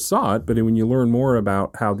you first saw it, but when you learn more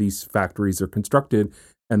about how these factories are constructed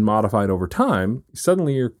and modified over time,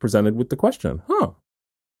 suddenly you're presented with the question,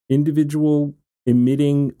 individual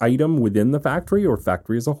emitting item within the factory or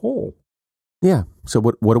factory as a whole? Yeah. So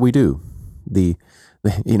what do we do?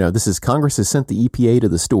 This is Congress has sent the EPA to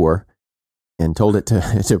the store and told it to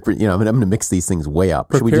I'm going to mix these things way up.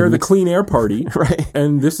 Prepare the clean air party. Right.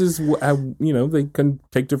 And this is how, they can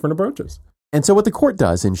take different approaches. And so what the court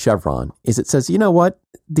does in Chevron is it says,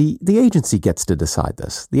 the agency gets to decide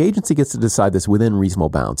this. The agency gets to decide this within reasonable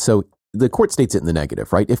bounds. So the court states it in the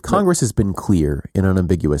negative, right? If Congress has been clear and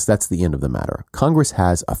unambiguous, that's the end of the matter. Congress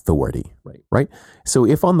has authority, right? So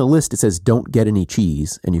if on the list it says don't get any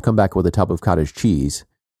cheese and you come back with a tub of cottage cheese,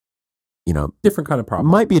 different kind of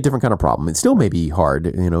problem. Might be a different kind of problem. It still may be hard,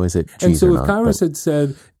 is it cheese and so or if not? Congress had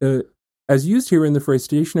said, as used here in the phrase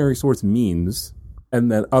stationary source means,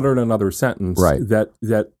 and then uttered another sentence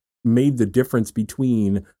that made the difference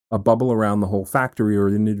between a bubble around the whole factory or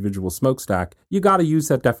an individual smokestack, you got to use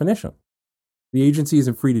that definition. The agency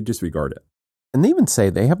isn't free to disregard it. And they even say,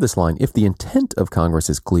 they have this line, if the intent of Congress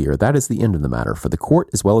is clear, that is the end of the matter. For the court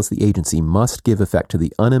as well as the agency must give effect to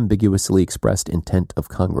the unambiguously expressed intent of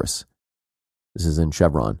Congress. This is in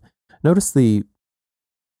Chevron. Notice the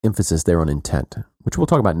emphasis there on intent, which we'll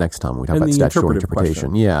talk about next time when we talk about statutory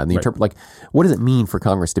interpretation. Yeah, and what does it mean for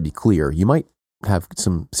Congress to be clear? You might have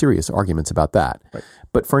some serious arguments about that. Right.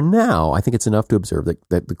 But for now, I think it's enough to observe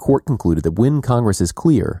that the court concluded that when Congress is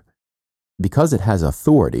clear, because it has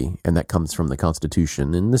authority, and that comes from the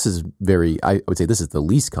Constitution, and this is I would say this is the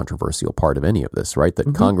least controversial part of any of this, right?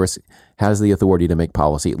 That Congress has the authority to make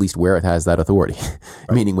policy, at least where it has that authority,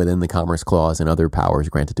 meaning within the Commerce Clause and other powers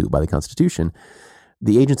granted to it by the Constitution.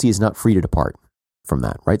 The agency is not free to depart from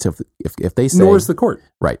that, right? So if they say... Nor is the court.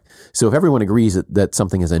 Right. So if everyone agrees that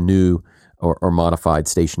something is a new or modified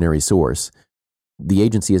stationary source, the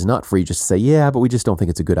agency is not free just to say, yeah, but we just don't think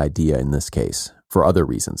it's a good idea in this case for other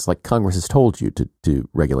reasons. Like Congress has told you to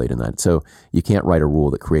regulate in that. So you can't write a rule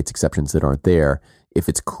that creates exceptions that aren't there if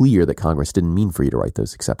it's clear that Congress didn't mean for you to write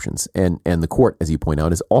those exceptions. And the court, as you point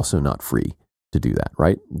out, is also not free to do that,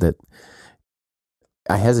 right? That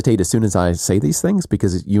I hesitate as soon as I say these things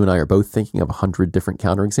because you and I are both thinking of 100 different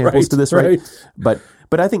counterexamples to this, right?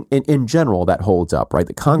 But I think in general that holds up, right?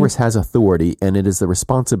 That Congress has authority, and it is the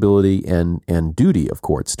responsibility and duty of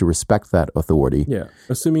courts to respect that authority. Yeah,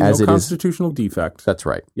 assuming no constitutional defect. That's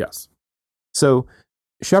right. Yes. So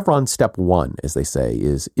Chevron step 1, as they say,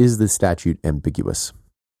 is the statute ambiguous?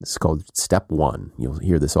 It's called step 1. You'll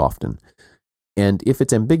hear this often. And if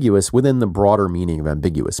it's ambiguous within the broader meaning of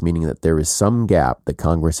ambiguous, meaning that there is some gap that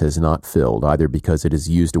Congress has not filled, either because it has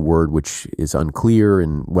used a word which is unclear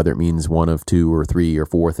and whether it means one of 2 or 3 or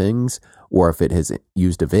 4 things, or if it has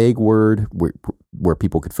used a vague word where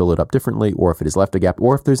people could fill it up differently, or if it has left a gap,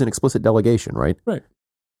 or if there's an explicit delegation, right? Right.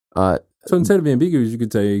 So instead of ambiguous, you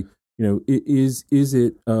could say, is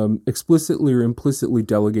it explicitly or implicitly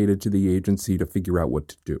delegated to the agency to figure out what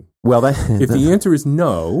to do? Well, if the answer is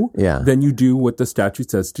no, then you do what the statute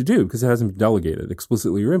says to do because it hasn't been delegated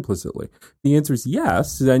explicitly or implicitly. If the answer is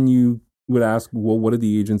yes, then you would ask, well, what did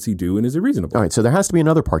the agency do and is it reasonable? All right, so there has to be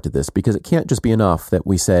another part to this because it can't just be enough that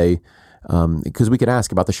we say, because we could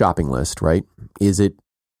ask about the shopping list, right? Is it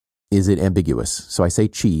ambiguous? So I say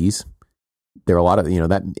cheese. There are a lot of,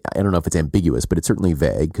 that I don't know if it's ambiguous, but it's certainly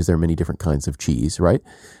vague because there are many different kinds of cheese, right?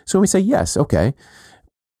 So when we say yes, okay.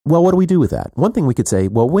 Well, what do we do with that? One thing we could say,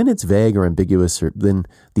 well, when it's vague or ambiguous, then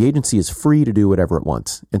the agency is free to do whatever it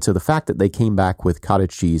wants. And so the fact that they came back with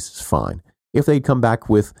cottage cheese is fine. If they'd come back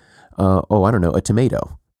with, a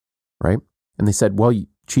tomato, right? And they said, well,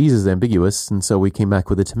 cheese is ambiguous, and so we came back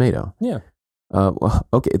with a tomato. Yeah.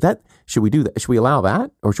 Okay, should we do that? Should we allow that?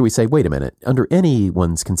 Or should we say, wait a minute, under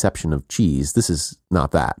anyone's conception of cheese, this is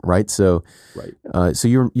not that, right? So, so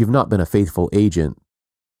you've not been a faithful agent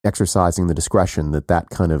exercising the discretion that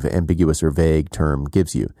kind of ambiguous or vague term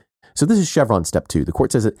gives you. So this is Chevron step 2. The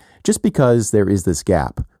court says that just because there is this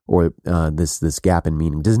gap or this gap in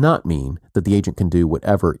meaning does not mean that the agent can do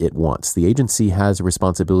whatever it wants. The agency has a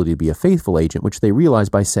responsibility to be a faithful agent, which they realize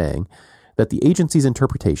by saying that the agency's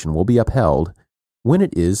interpretation will be upheld when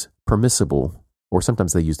it is permissible, or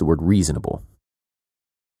sometimes they use the word reasonable.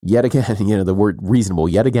 Yet again, the word reasonable,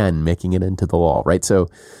 yet again, making it into the law, right? So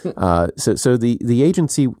the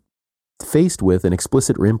agency faced with an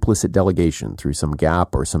explicit or implicit delegation through some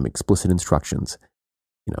gap or some explicit instructions,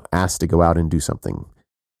 asked to go out and do something,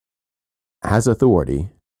 has authority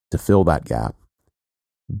to fill that gap,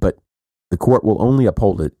 but the court will only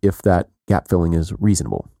uphold it if that gap filling is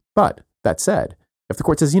reasonable. But that said, if the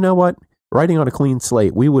court says, you know what, writing on a clean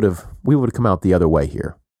slate, we would have come out the other way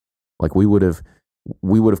here. Like we would have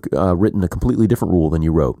written a completely different rule than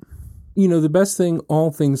you wrote. The best thing,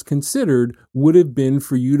 all things considered, would have been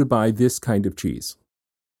for you to buy this kind of cheese.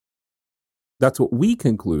 That's what we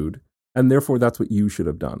conclude, and therefore that's what you should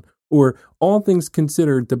have done. Or all things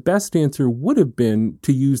considered, the best answer would have been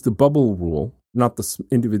to use the bubble rule, not the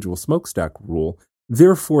individual smokestack rule.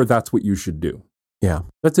 Therefore, that's what you should do. Yeah.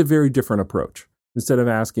 That's a very different approach. Instead of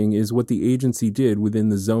asking, is what the agency did within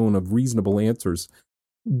the zone of reasonable answers,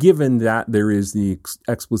 given that there is the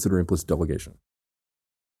explicit or implicit delegation.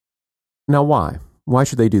 Now, why? Why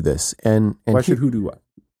should they do this? And why should who do what?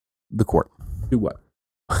 The court. Do what?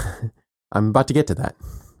 I'm about to get to that.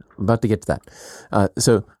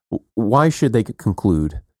 So why should they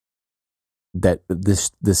conclude that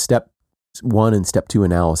this step 1 and step 2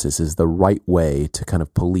 analysis is the right way to kind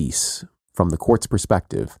of police, from the court's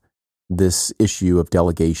perspective, this issue of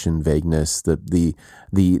delegation, vagueness, the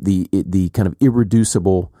kind of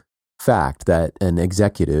irreducible fact that an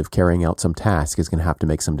executive carrying out some task is going to have to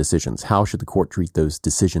make some decisions? How should the court treat those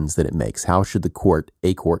decisions that it makes? How should a court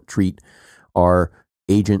treat our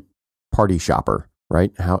agent party shopper,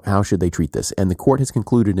 right? How should they treat this? And the court has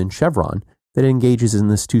concluded in Chevron that it engages in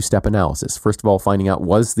this 2-step analysis. First of all, finding out,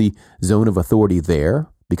 was the zone of authority there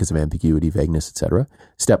because of ambiguity, vagueness, etc.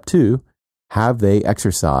 Step 2, have they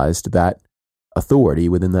exercised that authority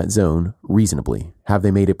within that zone reasonably? Have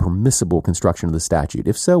they made a permissible construction of the statute?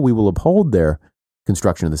 If so, we will uphold their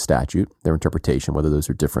construction of the statute, their interpretation, whether those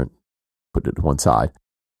are different, put it to one side,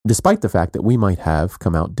 despite the fact that we might have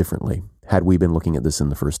come out differently had we been looking at this in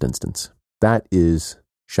the first instance. That is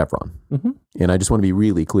Chevron. Mm-hmm. And I just want to be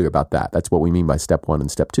really clear about that. That's what we mean by step 1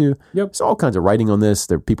 and step 2. Yep. There's all kinds of writing on this.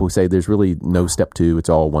 There are people who say there's really no step 2. It's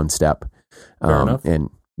all one step. Fair enough. And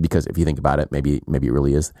because if you think about it, maybe it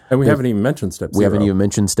really is. And we haven't even mentioned step 0. We haven't even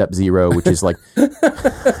mentioned step 0, which is like,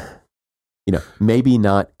 maybe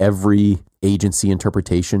not every agency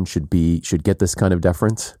interpretation should get this kind of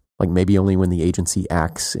deference. Like maybe only when the agency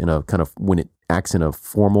acts in a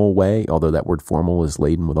formal way, although that word formal is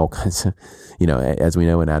laden with all kinds of, as we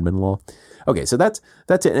know in admin law. Okay, so that's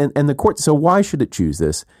it. And the court, so why should it choose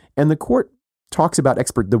this? And the court talks about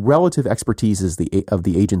the relative expertise of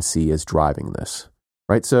the agency as driving this,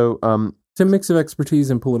 right? So it's a mix of expertise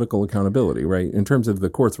and political accountability, right? In terms of the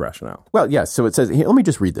court's rationale. Well, yes. So it says, here, let me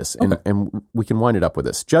just read this, Okay. and we can wind it up with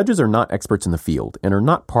this. Judges are not experts in the field and are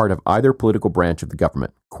not part of either political branch of the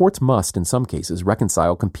government. Courts must, in some cases,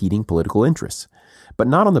 reconcile competing political interests, but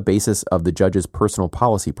not on the basis of the judge's personal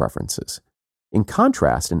policy preferences. In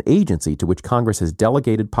contrast, an agency to which Congress has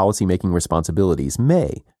delegated policymaking responsibilities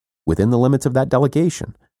may, within the limits of that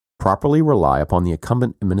delegation, properly rely upon the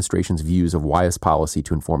incumbent administration's views of wisest policy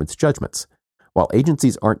to inform its judgments. While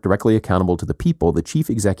agencies aren't directly accountable to the people, the chief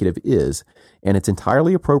executive is, and it's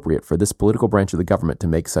entirely appropriate for this political branch of the government to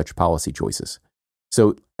make such policy choices.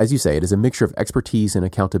 So, as you say, it is a mixture of expertise and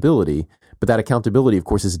accountability, but that accountability, of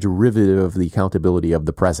course, is a derivative of the accountability of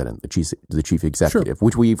the president, the chief executive, Sure.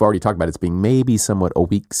 which we've already talked about as being maybe somewhat a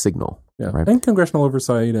weak signal. Yeah. Right? And congressional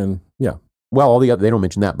oversight and, yeah. Well, all the other, they don't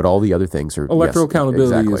mention that, but all the other things are Electoral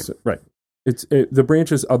accountability exactly. is, right. It's the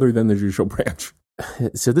branches other than the judicial branch.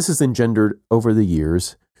 So this has engendered, over the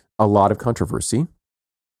years, a lot of controversy.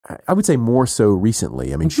 I would say more so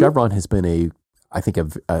recently. I mean, Chevron has been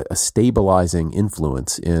a stabilizing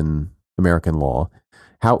influence in American law.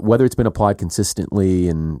 Whether it's been applied consistently,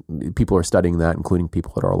 and people are studying that, including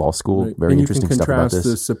people at our law school. Right. Very interesting stuff about this. And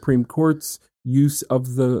you can contrast the Supreme Court's use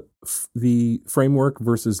of the framework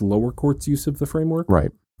versus lower courts' use of the framework.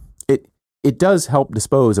 Right. It does help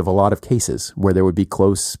dispose of a lot of cases where there would be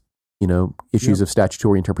close, issues of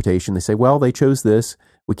statutory interpretation. They say, well, they chose this.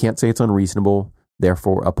 We can't say it's unreasonable.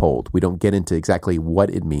 Therefore, uphold. We don't get into exactly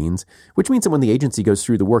what it means, which means that when the agency goes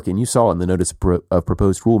through the work, and you saw in the notice of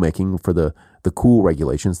proposed rulemaking for the cool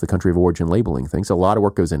regulations, the country of origin labeling things, a lot of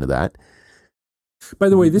work goes into that. By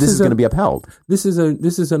the way, this is going to be upheld. This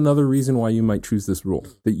is another reason why you might choose this rule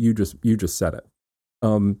that you just said it.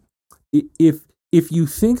 If you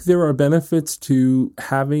think there are benefits to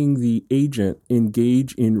having the agent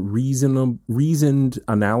engage in reasoned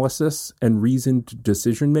analysis and reasoned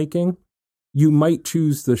decision making, you might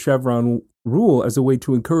choose the Chevron rule as a way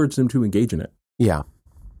to encourage them to engage in it. Yeah.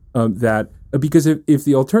 Because if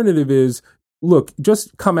the alternative is, look,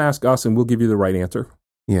 just come ask us and we'll give you the right answer.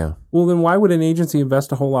 Yeah. Well, then why would an agency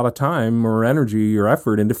invest a whole lot of time or energy or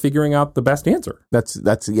effort into figuring out the best answer? That's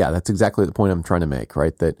exactly the point I'm trying to make,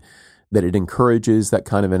 right? That it encourages that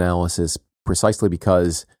kind of analysis precisely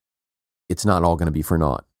because it's not all going to be for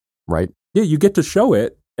naught, right? Yeah, you get to show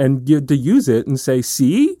it and get to use it and say,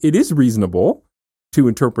 see, it is reasonable to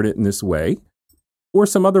interpret it in this way, or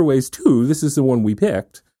some other ways too. This is the one we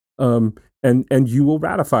picked, and you will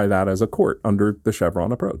ratify that as a court under the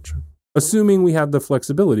Chevron approach, assuming we had the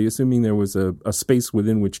flexibility, assuming there was a space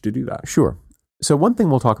within which to do that. Sure. So one thing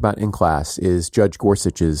we'll talk about in class is Judge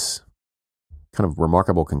Gorsuch's kind of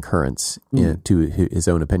remarkable concurrence to his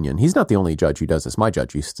own opinion. He's not the only judge who does this. My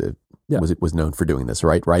judge was known for doing this,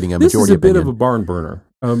 right? Writing a majority opinion. This is a bit of a barn burner.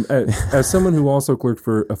 As someone who also clerked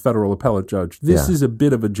for a federal appellate judge, this is a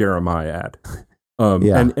bit of a Jeremiah ad.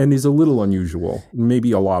 And is a little unusual,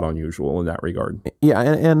 maybe a lot unusual in that regard. Yeah,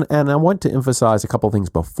 and I want to emphasize a couple of things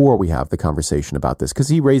before we have the conversation about this, because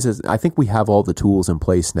he raises, I think we have all the tools in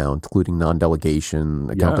place now, including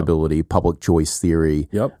non-delegation, accountability, public choice theory,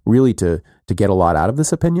 really to get a lot out of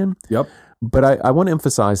this opinion. Yep. But I want to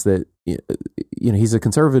emphasize that he's a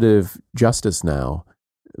conservative justice now,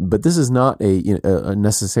 but this is not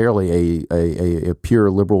necessarily a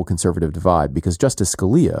pure liberal conservative divide, because Justice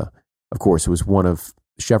Scalia, of course, was one of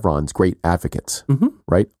Chevron's great advocates,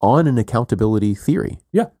 right, on an accountability theory.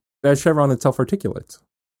 Yeah, as Chevron itself articulates.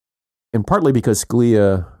 And partly because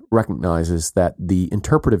Scalia recognizes that the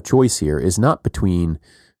interpretive choice here is not between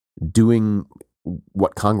doing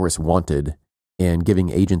what Congress wanted and giving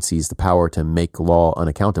agencies the power to make law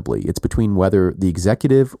unaccountably. It's between whether the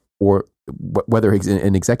executive or whether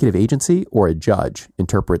an executive agency or a judge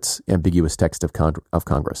interprets ambiguous text of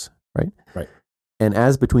Congress, right? Right. And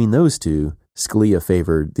as between those two, Scalia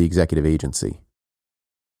favored the executive agency.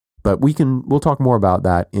 But we'll talk more about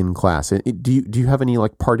that in class. Do you have any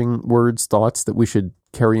parting words, thoughts that we should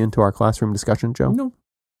carry into our classroom discussion, Joe?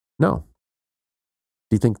 No.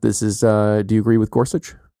 Do you think this is? Do you agree with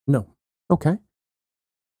Gorsuch? No. Okay.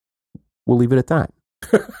 We'll leave it at that.